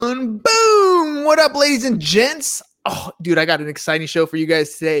what up, ladies and gents? Oh, dude, I got an exciting show for you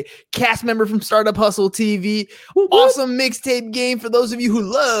guys today. Cast member from Startup Hustle TV. Awesome mixtape game for those of you who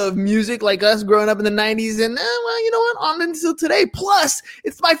love music like us growing up in the 90s. And, well, you know what? On until today. Plus,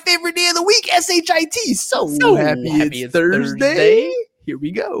 it's my favorite day of the week, SHIT. So happy it's Thursday. Here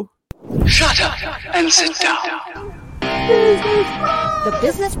we go. Shut up and sit down. The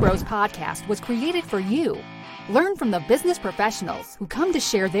Business Bros Podcast was created for you. Learn from the business professionals who come to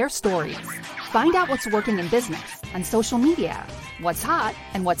share their stories. Find out what's working in business, on social media, what's hot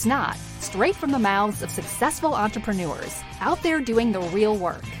and what's not, straight from the mouths of successful entrepreneurs out there doing the real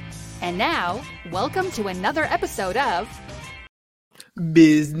work. And now, welcome to another episode of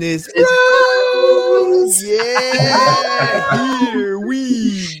Business Bros. Yeah, here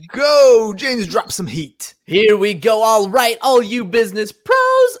we go. James, drop some heat. Here we go. All right, all you business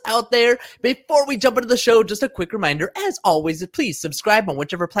pros out there. Before we jump into the show, just a quick reminder, as always, please subscribe on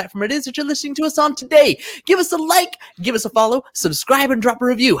whichever platform it is that you're listening to us on today. Give us a like, give us a follow, subscribe, and drop a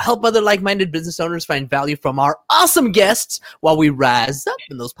review. Help other like-minded business owners find value from our awesome guests while we rise up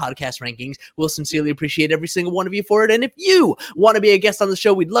in those podcast rankings. We'll sincerely appreciate every single one of you for it. And if you want to be a guest on the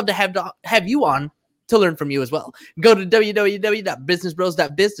show, we'd love to have you on to learn from you as well. Go to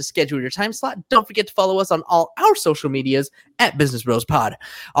www.businessbros.biz to schedule your time slot. Don't forget to follow us on all our social medias at Business Bros Pod.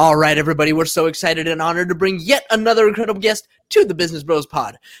 All right, everybody, we're so excited and honored to bring yet another incredible guest to the Business Bros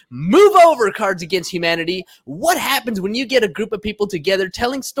Pod. Move over, Cards Against Humanity. What happens when you get a group of people together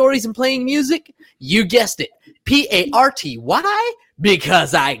telling stories and playing music? You guessed it, P-A-R-T-Y,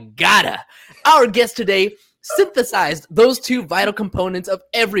 because I gotta. Our guest today synthesized those two vital components of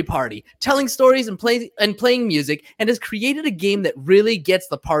every party, telling stories and playing music, and has created a game that really gets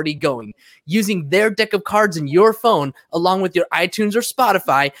the party going. Using their deck of cards in your phone, along with your iTunes or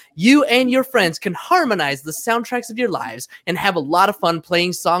Spotify, you and your friends can harmonize the soundtracks of your lives and have a lot of fun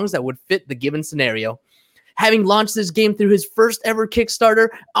playing songs that would fit the given scenario. Having launched this game through his first ever Kickstarter,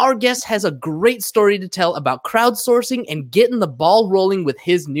 our guest has a great story to tell about crowdsourcing and getting the ball rolling with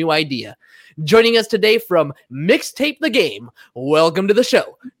his new idea. Joining us today from Mixtape the Game, welcome to the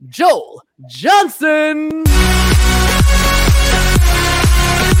show, Joel Johnson.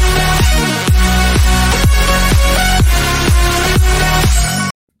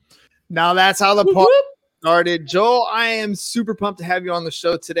 Now that's how the party started. Joel, I am super pumped to have you on the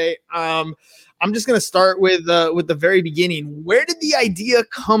show today. I'm just going to start with the very beginning. Where did the idea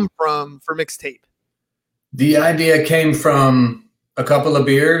come from for Mixtape? The idea came from a couple of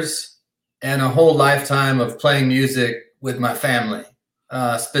beers and a whole lifetime of playing music with my family,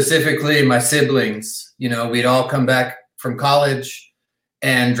 specifically my siblings. You know, we'd all come back from college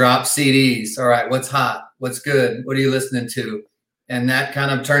and drop CDs. All right, what's hot? What's good? What are you listening to? And that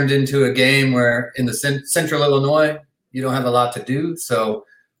kind of turned into a game where in the central Illinois, you don't have a lot to do. So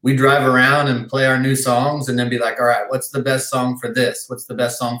we drive around and play our new songs and then be like, all right, what's the best song for this? What's the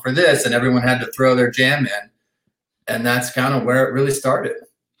best song for this? And everyone had to throw their jam in. And that's kind of where it really started.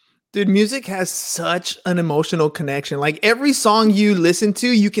 Dude, music has such an emotional connection. Like every song you listen to,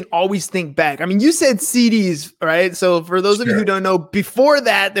 you can always think back. I mean, you said CDs, right? So for those of you who don't know, before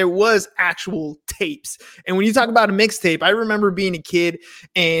that, there was actual tapes. And when you talk about a mixtape, I remember being a kid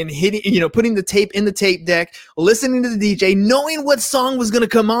and putting the tape in the tape deck, listening to the DJ, knowing what song was going to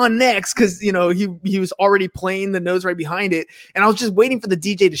come on next because, he was already playing the notes right behind it. And I was just waiting for the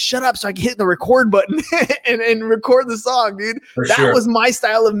DJ to shut up so I could hit the record button and record the song, dude. That was my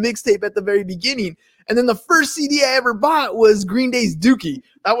style of mixtape at the very beginning. And then the first CD I ever bought was Green Day's Dookie.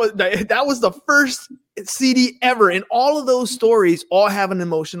 That was the first CD ever. And all of those stories all have an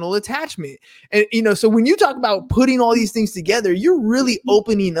emotional attachment. And, so when you talk about putting all these things together, you're really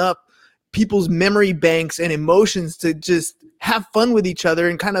opening up people's memory banks and emotions to just have fun with each other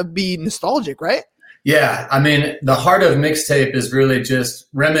and kind of be nostalgic, right? Yeah. I mean, the heart of Mixtape is really just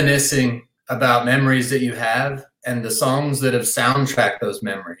reminiscing about memories that you have and the songs that have soundtracked those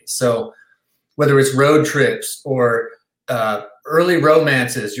memories. So whether it's road trips or early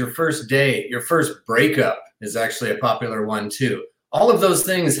romances, your first date, your first breakup is actually a popular one too. All of those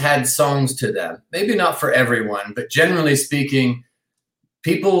things had songs to them. Maybe not for everyone, but generally speaking,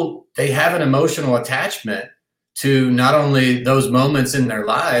 people, they have an emotional attachment to not only those moments in their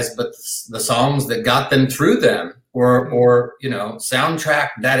lives, but the songs that got them through them or soundtrack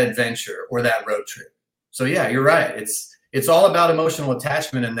that adventure or that road trip. So yeah, you're right. It's all about emotional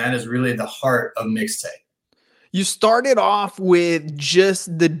attachment, and that is really the heart of Mixtape. You started off with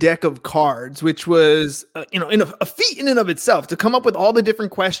just the deck of cards, which was, in a feat in and of itself to come up with all the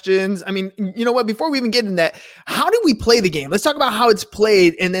different questions. I mean, you know what? Before we even get into that, how do we play the game? Let's talk about how it's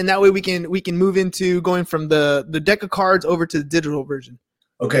played, and then that way we can move into going from the deck of cards over to the digital version.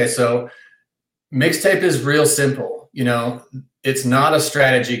 Okay, so Mixtape is real simple. You know, it's not a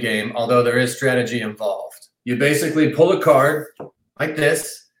strategy game, although there is strategy involved. You basically pull a card like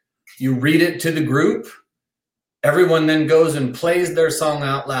this, you read it to the group. Everyone then goes and plays their song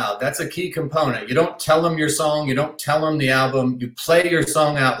out loud. That's a key component. You don't tell them your song. You don't tell them the album. You play your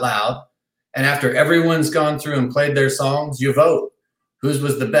song out loud. And after everyone's gone through and played their songs, you vote whose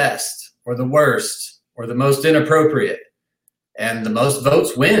was the best or the worst or the most inappropriate. And the most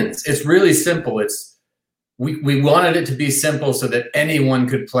votes wins. It's really simple. We wanted it to be simple so that anyone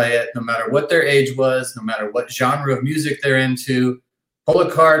could play it, no matter what their age was, no matter what genre of music they're into. Pull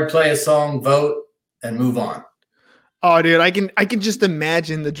a card, play a song, vote, and move on. Oh, dude, I can just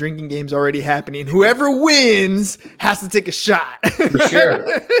imagine the drinking games already happening. Whoever wins has to take a shot. For sure.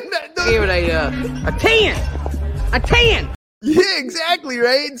 Give it a 10. A 10. Yeah, exactly,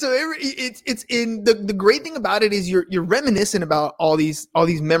 right. So it's in the great thing about it is you're reminiscent about all these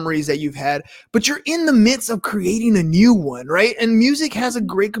memories that you've had, but you're in the midst of creating a new one, right? And music has a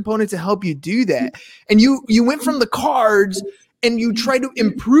great component to help you do that. And you went from the cards and you try to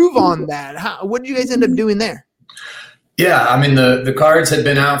improve on that. What did you guys end up doing there? Yeah, I mean, the cards had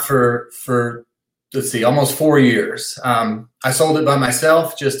been out for let's see, almost 4 years. I sold it by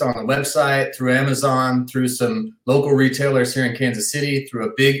myself, just on the website, through Amazon, through some local retailers here in Kansas City, through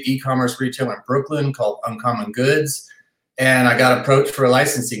a big e-commerce retailer in Brooklyn called Uncommon Goods. And I got approached for a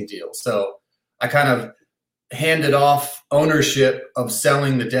licensing deal. So I kind of handed off ownership of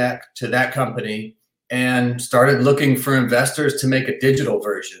selling the deck to that company and started looking for investors to make a digital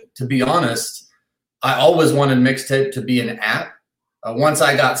version. To be honest, I always wanted Mixtape to be an app. Once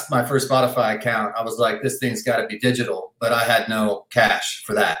I got my first Spotify account, I was like, this thing's got to be digital, but I had no cash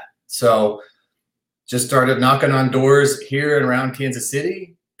for that. So just started knocking on doors here and around Kansas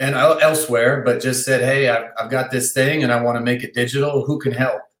City and elsewhere, but just said, hey, I've got this thing and I want to make it digital. Who can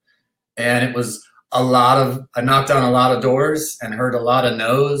help? And it was I knocked on a lot of doors and heard a lot of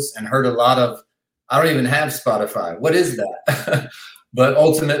no's and heard a lot of, I don't even have Spotify. What is that? But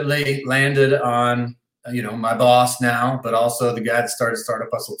ultimately landed on, my boss now, but also the guy that started Startup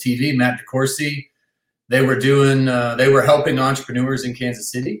Hustle TV, Matt DeCourcy. They were helping entrepreneurs in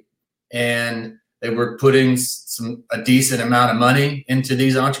Kansas City, and they were putting a decent amount of money into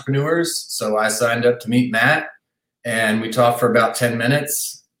these entrepreneurs. So I signed up to meet Matt, and we talked for about 10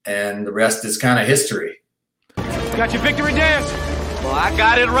 minutes, and the rest is kind of history. Got your victory dance? Well, I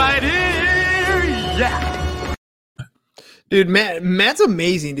got it right here. Yeah. Dude, Matt's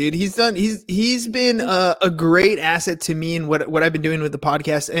amazing, dude. He's been a great asset to me in what I've been doing with the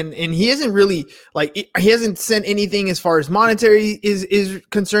podcast, and he hasn't really he hasn't sent anything as far as monetary is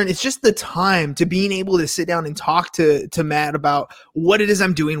concerned. It's just the time to being able to sit down and talk to Matt about what it is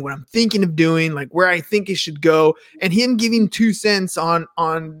I'm doing, what I'm thinking of doing, like where I think it should go, and him giving 2 cents on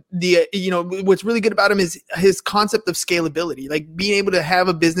the what's really good about him is his concept of scalability, like being able to have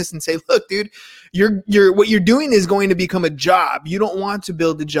a business and say, look, dude, you're what you're doing is going to become a job. You don't want to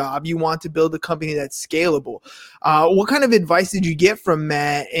build a job. You want to build a company that's scalable. What kind of advice did you get from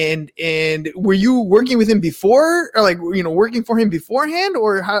Matt? And were you working with him before, or working for him beforehand,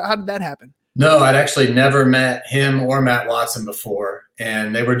 or how did that happen? No, I'd actually never met him or Matt Watson before.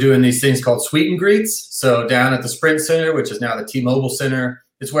 And they were doing these things called Sweet and Greets. So down at the Sprint Center, which is now the T-Mobile Center,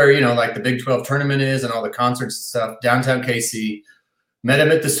 it's where, like the Big 12 tournament is and all the concerts and stuff, downtown KC. Met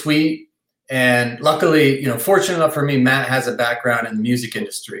him at the Suite. And luckily, fortunate enough for me, Matt has a background in the music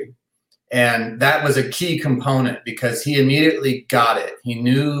industry. And that was a key component because he immediately got it. He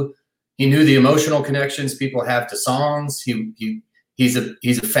knew the emotional connections people have to songs. He's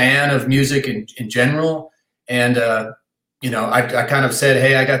a fan of music in general. And, I kind of said,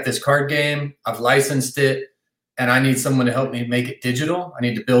 hey, I got this card game. I've licensed it and I need someone to help me make it digital. I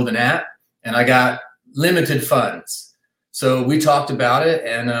need to build an app and I got limited funds. So we talked about it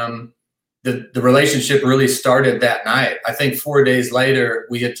and, the relationship really started that night. I think 4 days later,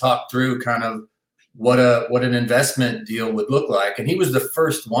 we had talked through kind of what an investment deal would look like. And he was the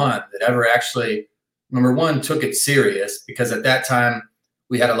first one that ever actually, number one, took it serious, because at that time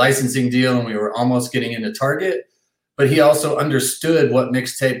we had a licensing deal and we were almost getting into Target, but he also understood what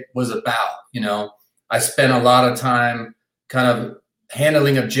Mixtape was about. I spent a lot of time kind of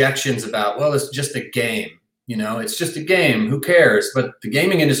handling objections about, well, it's just a game. It's just a game. Who cares? But the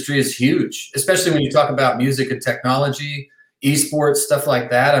gaming industry is huge, especially when you talk about music and technology, esports, stuff like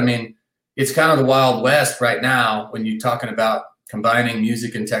that. I mean, it's kind of the Wild West right now when you're talking about combining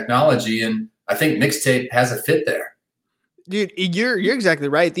music and technology. And I think Mixtape has a fit there. Dude, you're exactly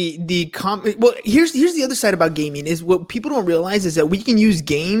right. Here's the other side about gaming is what people don't realize is that we can use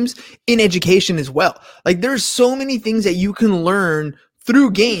games in education as well. Like there's so many things that you can learn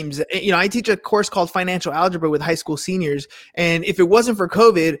through games. You know, I teach a course called Financial Algebra with high school seniors. And if it wasn't for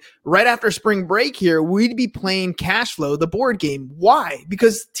COVID, right after spring break here, we'd be playing Cash Flow, the board game. Why?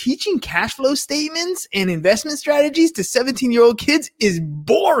 Because teaching cash flow statements and investment strategies to 17-year-old kids is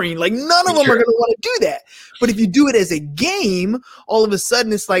boring. Like none of them are going to want to do that. But if you do it as a game, all of a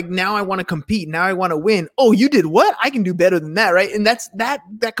sudden it's like, now I want to compete. Now I want to win. Oh, you did what? I can do better than that. Right. And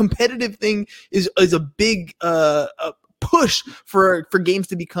that competitive thing is a big, push for games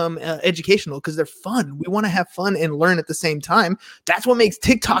to become educational because they're fun. We want to have fun and learn at the same time. That's what makes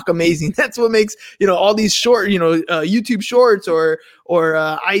TikTok amazing. That's what makes, you know, all these short, you know, YouTube shorts or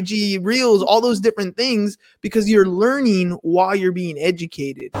IG reels, all those different things, because you're learning while you're being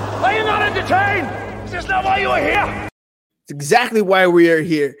educated. Are you not entertained? Is this not why you are here? It's exactly why we are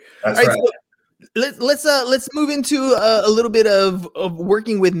here. That's all right. So let's move into a little bit of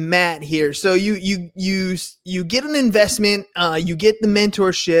working with Matt here. So you get an investment, you get the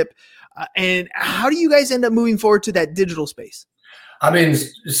mentorship, and how do you guys end up moving forward to that digital space? I mean,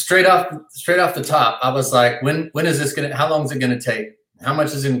 straight off the top, I was like, when is this how long is it gonna take? How much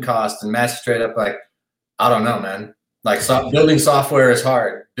is it gonna cost? And Matt's straight up like, I don't know, man. Like building software is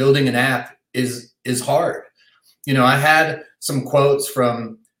hard. Building an app is hard. You know, I had some quotes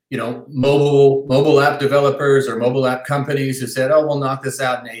from, you know, mobile app developers or mobile app companies who said, oh, we'll knock this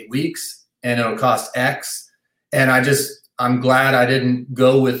out in 8 weeks and it'll cost X. And I'm glad I didn't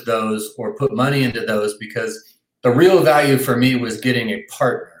go with those or put money into those, because the real value for me was getting a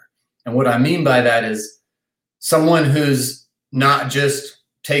partner. And what I mean by that is someone who's not just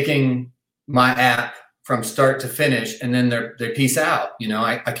taking my app from start to finish and then they peace out. You know,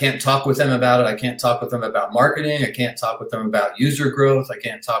 I can't talk with them about it. I can't talk with them about marketing. I can't talk with them about user growth. I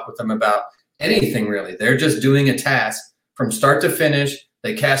can't talk with them about anything really. They're just doing a task from start to finish.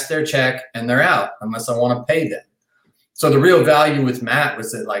 They cash their check and they're out unless I want to pay them. So the real value with Matt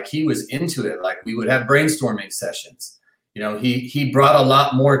was that, like, he was into it. Like, we would have brainstorming sessions. You know, he brought a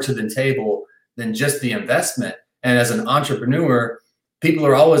lot more to the table than just the investment. And as an entrepreneur, people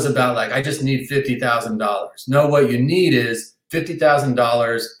are always about like, I just need $50,000. No, what you need is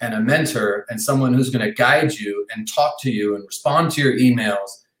 $50,000 and a mentor and someone who's going to guide you and talk to you and respond to your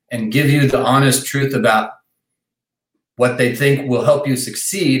emails and give you the honest truth about what they think will help you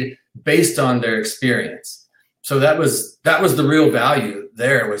succeed based on their experience. So that was the real value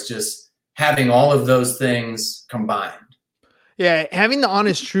there, was just having all of those things combined. Yeah, having the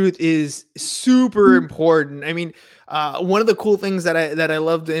honest truth is super important. I mean, one of the cool things that I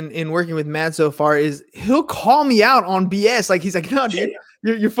loved in working with Matt so far is he'll call me out on BS. Like, he's like, no, dude,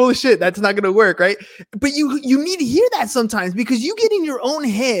 you're full of shit. That's not going to work. Right. But you need to hear that sometimes, because you get in your own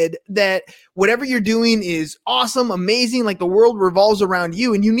head that whatever you're doing is awesome, amazing. Like, the world revolves around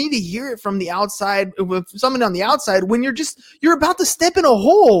you, and you need to hear it from the outside, with someone on the outside, when you're about to step in a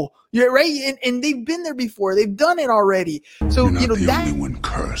hole. You're right. And they've been there before. They've done it already. So, you're not you know, the only one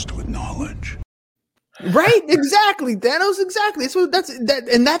cursed with knowledge. Right, exactly, Thanos, exactly. So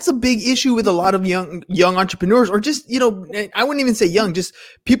that's a big issue with a lot of young entrepreneurs, or just, you know, I wouldn't even say young, just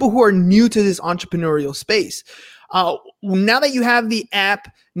people who are new to this entrepreneurial space. Now that you have the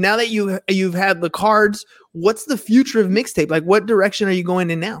app, now that you've had the cards, what's the future of Mixtape? Like, what direction are you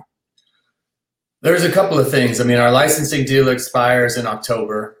going in now? There's a couple of things. I mean, our licensing deal expires in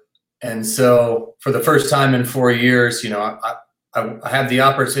October, and so for the first time in 4 years, you know, I have the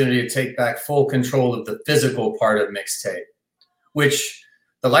opportunity to take back full control of the physical part of Mixtape, which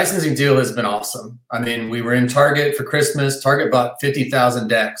the licensing deal has been awesome. I mean, we were in Target for Christmas. Target bought 50,000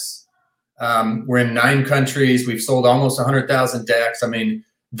 decks. We're in 9 countries. We've sold almost 100,000 decks. I mean,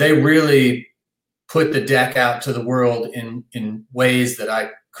 they really put the deck out to the world in ways that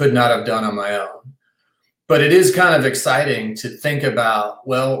I could not have done on my own. But it is kind of exciting to think about,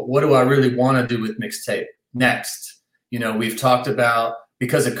 well, what do I really want to do with Mixtape next? You know, we've talked about,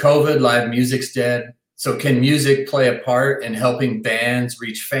 because of COVID, live music's dead. So can music play a part in helping bands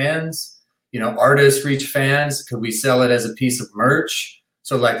reach fans? You know, artists reach fans. Could we sell it as a piece of merch?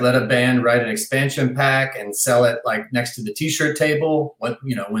 So, like, let a band write an expansion pack and sell it like next to the t-shirt table,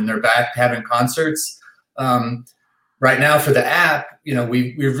 when they're back having concerts. Right now for the app, you know,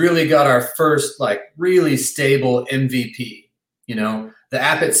 we've really got our first like really stable MVP. You know, the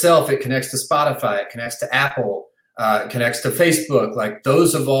app itself, it connects to Spotify, it connects to Apple, it connects to Facebook. Like,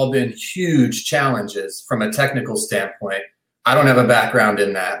 those have all been huge challenges from a technical standpoint. I don't have a background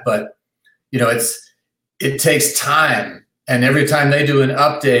in that, but you know, it takes time. And every time they do an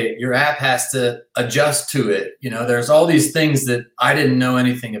update, your app has to adjust to it. You know, there's all these things that I didn't know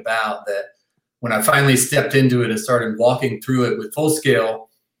anything about, that when I finally stepped into it and started walking through it with Full Scale,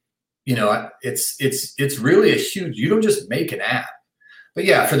 you know, it's really a huge, you don't just make an app. But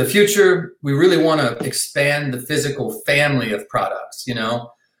yeah, for the future, we really want to expand the physical family of products. You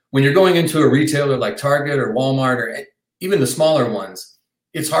know, when you're going into a retailer like Target or Walmart or even the smaller ones,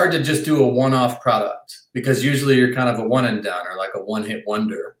 it's hard to just do a one-off product because usually you're kind of a one and done or like a one-hit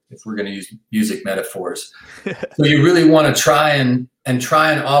wonder, if we're going to use music metaphors. So you really want to try and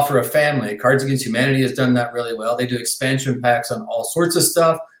offer a family. Cards Against Humanity has done that really well. They do expansion packs on all sorts of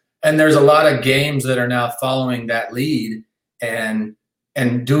stuff. And there's a lot of games that are now following that lead and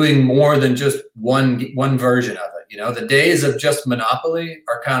doing more than just one version of it. You know, the days of just Monopoly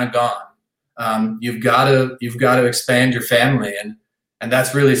are kind of gone. You've got to expand your family, and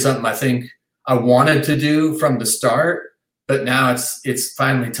that's really something I think I wanted to do from the start. But now it's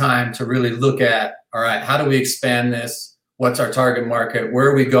finally time to really look at, all right, how do we expand this? What's our target market? Where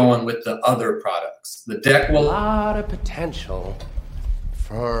are we going with the other products? The deck will a lot of potential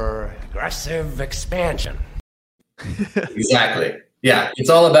for aggressive expansion. Exactly. Yeah, it's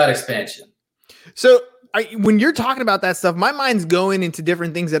all about expansion. So when you're talking about that stuff, my mind's going into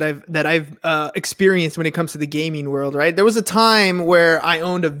different things that I've experienced when it comes to the gaming world, right? There was a time where I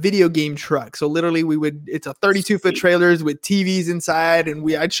owned a video game truck. So literally it's a 32-foot trailers with TVs inside, and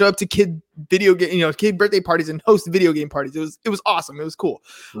I'd show up to kid birthday parties and host video game parties. It was awesome. It was cool.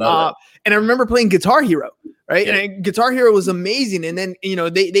 And I remember playing Guitar Hero, right? Yeah. And Guitar Hero was amazing. And then,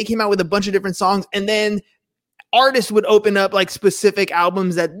 they came out with a bunch of different songs, and then artists would open up like specific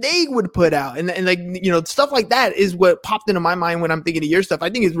albums that they would put out. And like, stuff like that is what popped into my mind when I'm thinking of your stuff. I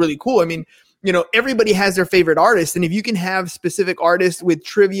think it's really cool. I mean, everybody has their favorite artist. And if you can have specific artists with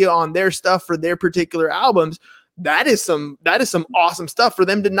trivia on their stuff for their particular albums, that is some awesome stuff for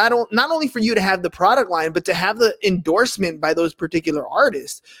them to not only for you to have the product line, but to have the endorsement by those particular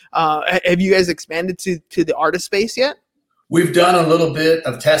artists. Have you guys expanded to the artist space yet? We've done a little bit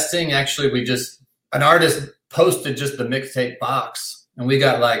of testing. Actually, an artist posted just the mixtape box, and we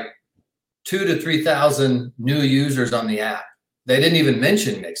got like 2,000 to 3,000 new users on the app. They didn't even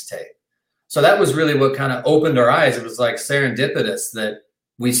mention mixtape. So that was really what kind of opened our eyes. It was like serendipitous that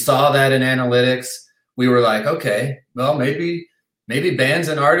we saw that in analytics. We were like, okay, well, maybe bands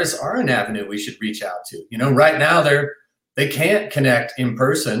and artists are an avenue we should reach out to. Right now they can't connect in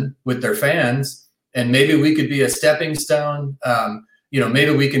person with their fans, and maybe we could be a stepping stone.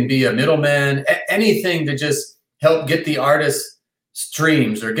 Maybe we can be a middleman, anything to just help get the artist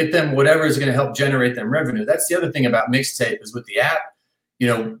streams or get them whatever is going to help generate them revenue. That's the other thing about mixtape is with the app,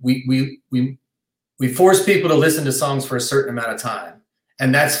 we force people to listen to songs for a certain amount of time,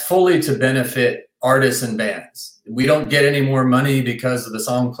 and that's fully to benefit artists and bands. We don't get any more money because the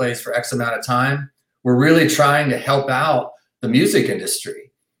song plays for X amount of time. We're really trying to help out the music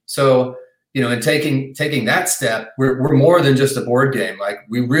industry. So, and taking that step, we're more than just a board game. Like,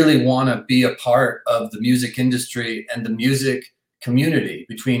 we really want to be a part of the music industry and the music community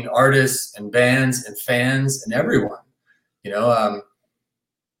between artists and bands and fans and everyone. I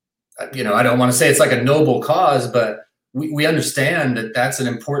don't want to say it's like a noble cause, but we understand that that's an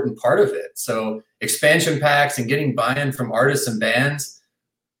important part of it. So expansion packs and getting buy-in from artists and bands,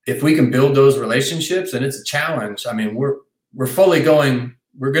 if we can build those relationships, and it's a challenge. I mean, we're fully going.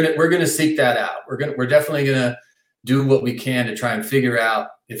 We're gonna seek that out. We're definitely gonna do what we can to try and figure out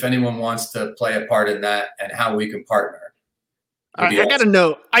if anyone wants to play a part in that and how we can partner. I gotta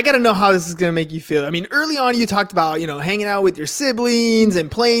know how this is gonna make you feel. I mean, early on you talked about hanging out with your siblings and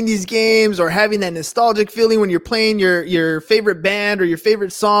playing these games, or having that nostalgic feeling when you're playing your favorite band or your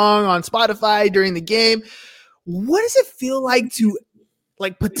favorite song on Spotify during the game. What does it feel like to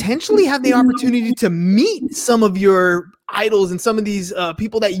potentially have the opportunity to meet some of your idols and some of these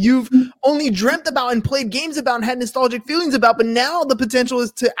people that you've only dreamt about and played games about and had nostalgic feelings about, but now the potential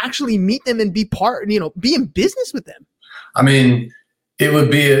is to actually meet them and be be in business with them? I mean,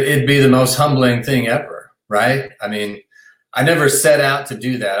 it'd be the most humbling thing ever, right? I mean, I never set out to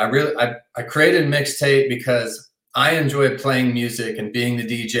do that. I created Mixtape because I enjoy playing music and being the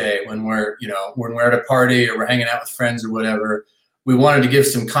DJ when we're at a party or we're hanging out with friends or whatever. We wanted to give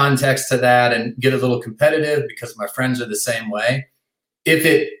some context to that and get a little competitive because my friends are the same way. If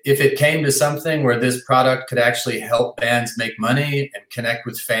it came to something where this product could actually help bands make money and connect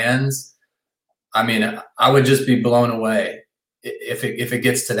with fans, I mean, I would just be blown away if it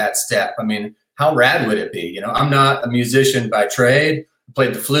gets to that step. I mean, how rad would it be? I'm not a musician by trade. I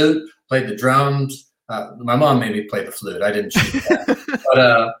played the flute, played the drums. My mom made me play the flute. I didn't choose that.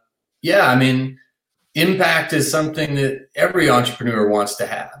 But yeah, I mean, impact is something that every entrepreneur wants to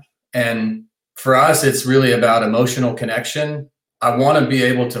have. And for us, it's really about emotional connection. I want to be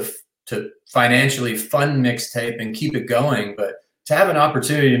able to financially fund Mixtape and keep it going, but to have an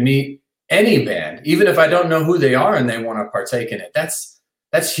opportunity to meet any band, even if I don't know who they are and they want to partake in it, that's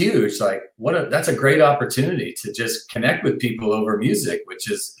that's huge. Like that's a great opportunity to just connect with people over music, which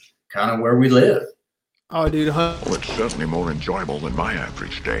is kind of where we live. Oh, dude. Well, it's certainly more enjoyable than my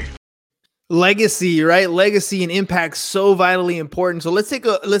average day. Legacy, right? Legacy and impact, so vitally important. So let's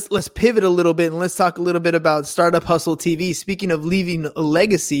pivot a little bit and let's talk a little bit about Startup Hustle TV. Speaking of leaving a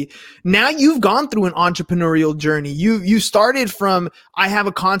legacy, now you've gone through an entrepreneurial journey. You started from I have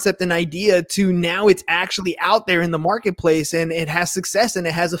a concept and idea to now it's actually out there in the marketplace and it has success and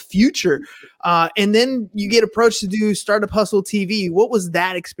it has a future. And then you get approached to do Startup Hustle TV. What was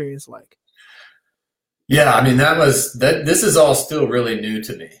that experience like? Yeah, I mean, this is all still really new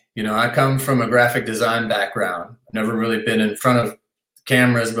to me. You know, I come from a graphic design background. I've never really been in front of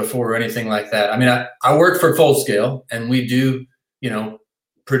cameras before or anything like that. I mean, I work for Full Scale and we do, you know,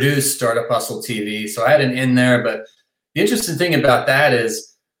 produce Startup Hustle TV. So I had an in there, but the interesting thing about that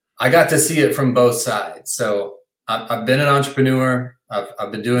is I got to see it from both sides. So I've been an entrepreneur.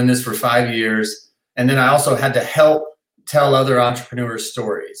 I've been doing this for 5 years. And then I also had to help tell other entrepreneur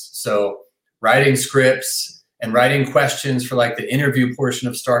stories. So writing scripts and writing questions for like the interview portion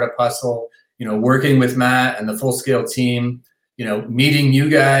of Startup Hustle, you know, working with Matt and the Full Scale team, you know, meeting you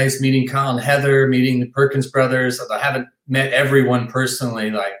guys, meeting Kyle and Heather, meeting the Perkins brothers. I haven't met everyone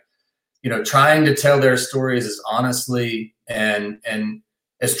personally, like, you know, trying to tell their stories as honestly and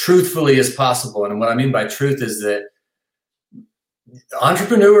as truthfully as possible. And what I mean by truth is that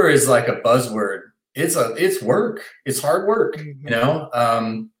entrepreneur is like a buzzword. It's work. It's hard work. You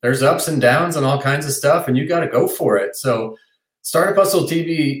know, there's ups and downs and all kinds of stuff, and you got to go for it. So Startup Hustle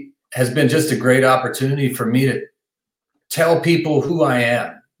TV has been just a great opportunity for me to tell people who I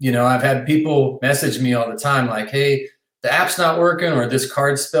am. You know, I've had people message me all the time like, hey, the app's not working or this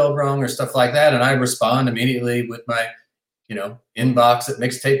card's spelled wrong or stuff like that. And I respond immediately with my, you know, inbox at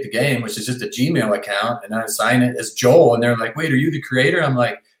Mixtape the Game, which is just a Gmail account. And I sign it as Joel. And they're like, wait, are you the creator? I'm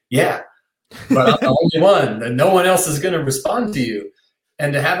like, yeah. But I'm the only one, and no one else is going to respond to you.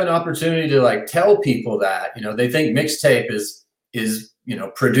 And to have an opportunity to like tell people that, you know, they think Mixtape is, you know,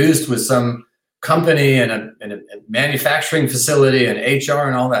 produced with some company and a manufacturing facility and HR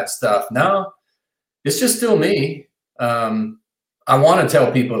and all that stuff. No, it's just still me. I want to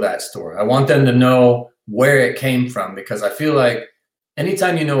tell people that story. I want them to know where it came from, because I feel like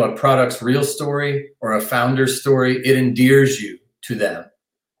anytime you know a product's real story or a founder's story, it endears you to them.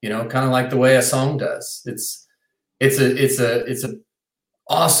 You know, kind of like the way a song does. It's a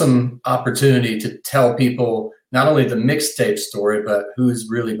awesome opportunity to tell people not only the Mixtape story, but who's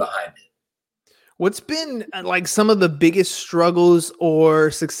really behind it. What's been like some of the biggest struggles or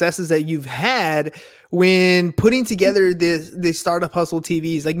successes that you've had when putting together the Startup Hustle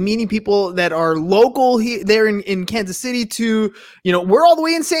TVs, like meeting people that are local there in Kansas City to, you know, we're all the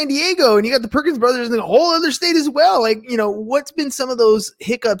way in San Diego and you got the Perkins brothers in a whole other state as well. Like, you know, what's been some of those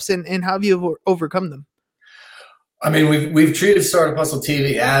hiccups and how have you overcome them? I mean, we've treated Startup Hustle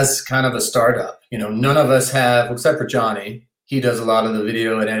TV as kind of a startup. You know, none of us have, except for Johnny, he does a lot of the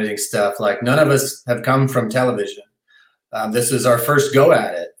video and editing stuff. Like none of us have come from television. This is our first go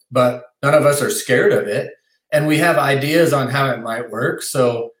at it, but none of us are scared of it. And we have ideas on how it might work.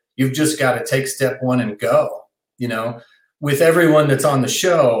 So you've just got to take step one and go. You know, with everyone that's on the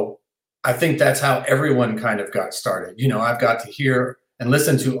show, I think that's how everyone kind of got started. You know, I've got to hear and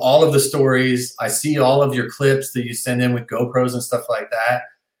listen to all of the stories. I see all of your clips that you send in with GoPros and stuff like that.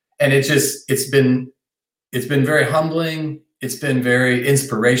 And it's been very humbling. It's been very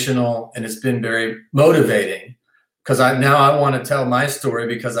inspirational, and it's been very motivating. Because I want to tell my story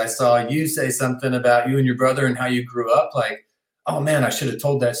because I saw you say something about you and your brother and how you grew up. Like, oh man, I should have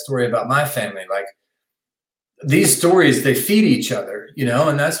told that story about my family. Like these stories, they feed each other, you know,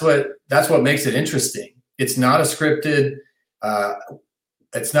 and that's what makes it interesting. It's not a scripted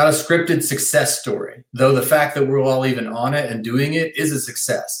success story, though the fact that we're all even on it and doing it is a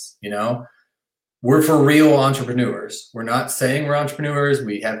success. You know, we're for real entrepreneurs. We're not saying we're entrepreneurs.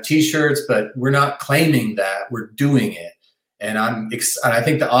 We have t-shirts, but we're not claiming that. We're doing it. And I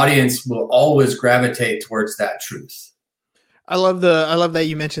think the audience will always gravitate towards that truth. I love that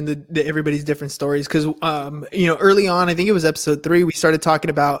you mentioned the everybody's different stories. Cause, you know, early on, I think it was episode 3, we started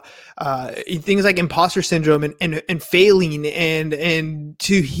talking about, things like imposter syndrome and failing and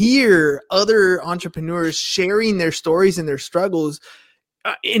to hear other entrepreneurs sharing their stories and their struggles.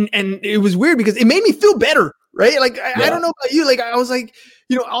 And it was weird because it made me feel better, right? Like, I don't know about you. Like, I was like,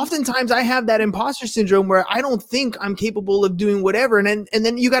 you know, oftentimes I have that imposter syndrome where I don't think I'm capable of doing whatever. And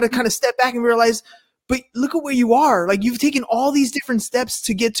then you got to kind of step back and realize, but look at where you are. Like, you've taken all these different steps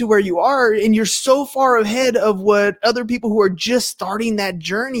to get to where you are, and you're so far ahead of what other people who are just starting that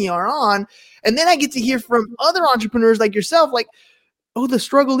journey are on. And then I get to hear from other entrepreneurs like yourself, like, oh, the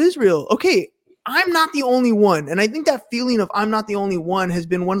struggle is real. Okay, I'm not the only one. And I think that feeling of I'm not the only one has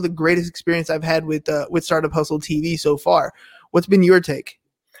been one of the greatest experience I've had with Startup Hustle TV so far. What's been your take?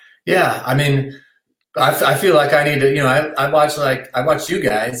 Yeah, I mean, I feel like I need to, I watch you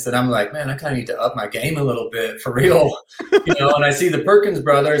guys and I'm like, man, I kind of need to up my game a little bit for real, and I see the Perkins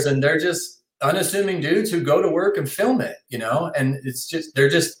brothers and they're just unassuming dudes who go to work and film it, and it's just, they're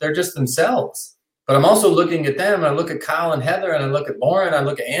just themselves. But I'm also looking at them and I look at Kyle and Heather and I look at Lauren, I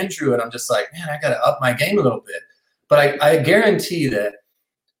look at Andrew and I'm just like, man, I got to up my game a little bit. But I guarantee that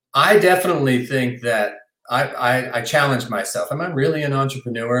I definitely think that I challenge myself. Am I really an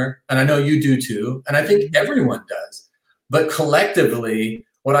entrepreneur? And I know you do too. And I think everyone does. But collectively,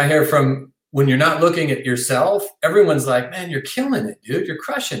 what I hear from when you're not looking at yourself, everyone's like, man, you're killing it, dude. You're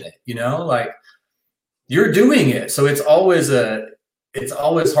crushing it. Like you're doing it. So it's always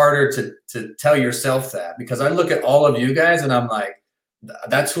harder to tell yourself that, because I look at all of you guys and I'm like,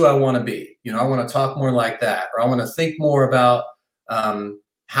 that's who I want to be. I want to talk more like that, or I want to think more about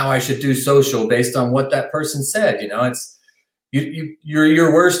how I should do social based on what that person said. It's you're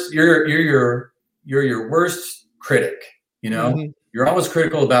your worst. You're your worst critic. Mm-hmm. You're always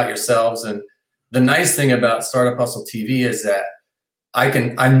critical about yourselves. And the nice thing about Startup Hustle TV is that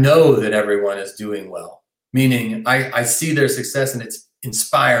I know that everyone is doing well. Meaning I see their success and it's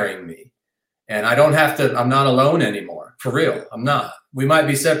inspiring me. And I don't have to, I'm not alone anymore. For real, I'm not. We might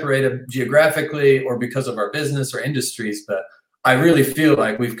be separated geographically or because of our business or industries, but I really feel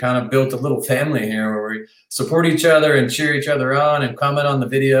like we've kind of built a little family here where we support each other and cheer each other on and comment on the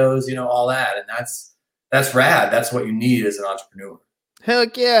videos, all that. And that's rad. That's what you need as an entrepreneur.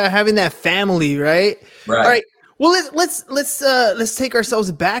 Heck yeah, having that family, right? Right. All right. Well, let's take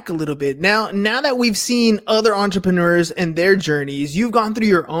ourselves back a little bit. Now that we've seen other entrepreneurs and their journeys, you've gone through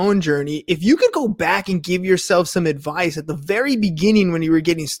your own journey. If you could go back and give yourself some advice at the very beginning when you were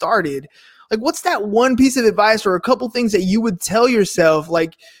getting started, like what's that one piece of advice or a couple things that you would tell yourself,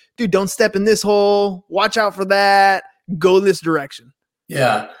 like, dude, don't step in this hole, watch out for that, go this direction?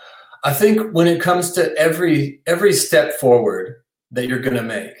 Yeah. I think when it comes to every step forward that you're going to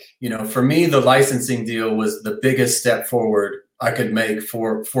make, for me, the licensing deal was the biggest step forward I could make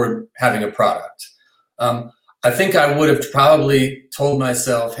for having a product. I think I would have probably told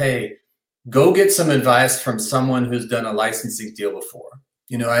myself, hey, go get some advice from someone who's done a licensing deal before.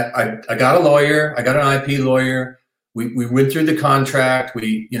 I got a lawyer, I got an IP lawyer. We went through the contract,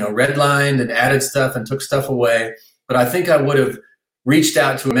 we, redlined and added stuff and took stuff away. But I think I would have reached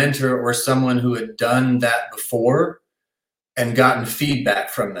out to a mentor or someone who had done that before and gotten feedback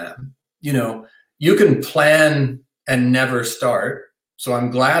from them. You can plan and never start. So I'm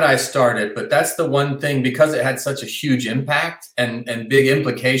glad I started, but that's the one thing, because it had such a huge impact and big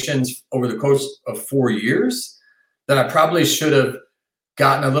implications over the course of 4 years, that I probably should have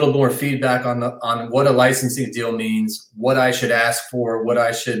gotten a little more feedback on what a licensing deal means, what I should ask for,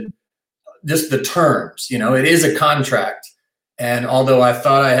 just the terms. It is a contract. And although I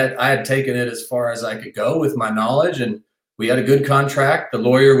thought I had taken it as far as I could go with my knowledge, and we had a good contract, the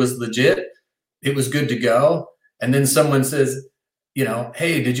lawyer was legit, it was good to go. And then someone says,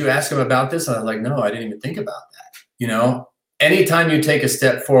 hey, did you ask him about this? And I was like, no, I didn't even think about that. Anytime you take a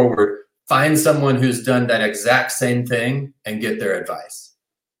step forward, find someone who's done that exact same thing and get their advice.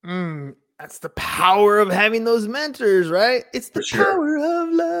 That's the power of having those mentors, right? It's the power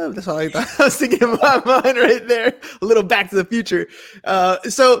of love. That's all I thought. I was thinking in my mind right there. A little Back to the Future.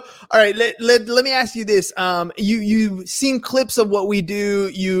 So, all right, let me ask you this. You've seen clips of what we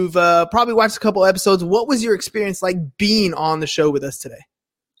do. You've probably watched a couple episodes. What was your experience like being on the show with us today?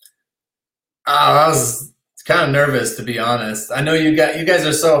 I was kind of nervous, to be honest. I know you guys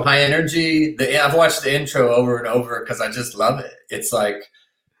are so high energy. I've watched the intro over and over because I just love it. It's like,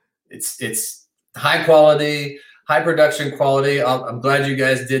 it's high quality, high production quality. I'm glad you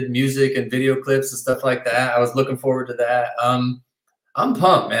guys did music and video clips and stuff like that. I was looking forward to that. I'm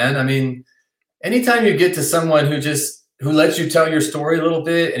pumped, man. I mean, anytime you get to someone who lets you tell your story a little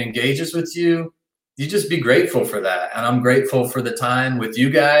bit and engages with you, you just be grateful for that. And I'm grateful for the time with you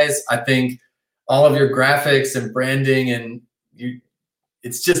guys. I think all of your graphics and branding and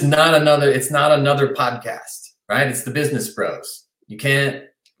it's not another podcast, right? It's the Business Bros. You can't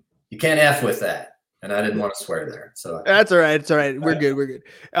F with that. And I didn't want to swear there. So that's all right. It's all right. We're good.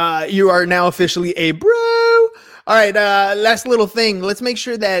 You are now officially a bro. All right. Last little thing. Let's make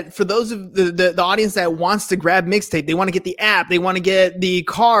sure that for those of the audience that wants to grab Mixtape, they want to get the app, they want to get the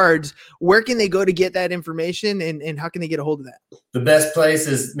cards. Where can they go to get that information, and how can they get a hold of that? The best place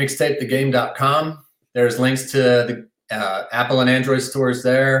is mixtapethegame.com. There's links to the Apple and Android stores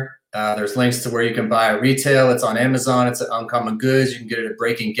there. There's links to where you can buy it retail. It's on Amazon. It's at Uncommon Goods. You can get it at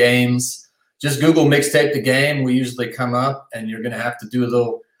Breaking Games. Just Google Mixtape the Game. We usually come up, and you're going to have to do a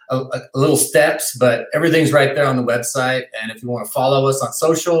little steps, but everything's right there on the website. And if you want to follow us on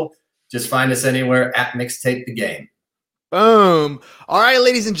social, just find us anywhere at Mixtape the Game. Boom. All right,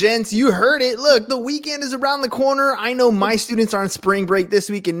 ladies and gents, you heard it. Look, the weekend is around the corner. I know my students are on spring break this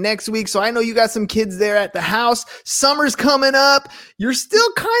week and next week, so I know you got some kids there at the house. Summer's coming up. You're still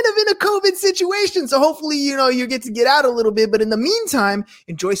kind of in a COVID situation, so hopefully, you get to get out a little bit. But in the meantime,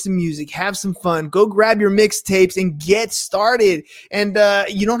 enjoy some music, have some fun, go grab your mixtapes and get started. And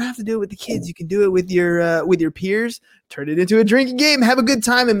you don't have to do it with the kids. You can do it with your peers. Turn it into a drinking game, have a good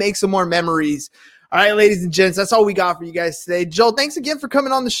time, and make some more memories. All right, ladies and gents, that's all we got for you guys today. Joel, thanks again for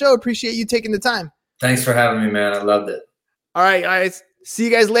coming on the show. Appreciate you taking the time. Thanks for having me, man. I loved it. All right, guys. See you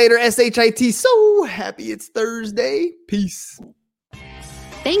guys later. SHIT. So happy it's Thursday. Peace.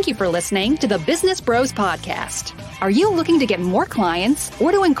 Thank you for listening to the Business Bros Podcast. Are you looking to get more clients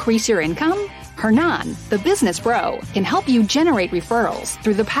or to increase your income? Hernan, the business bro, can help you generate referrals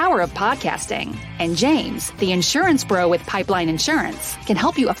through the power of podcasting. And James, the insurance bro with Pipeline Insurance, can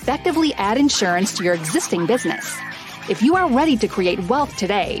help you effectively add insurance to your existing business. If you are ready to create wealth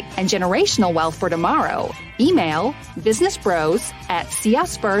today and generational wealth for tomorrow, email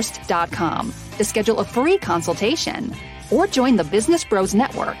businessbros@csfirst.com to schedule a free consultation or join the Business Bros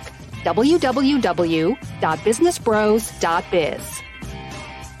Network, www.businessbros.biz.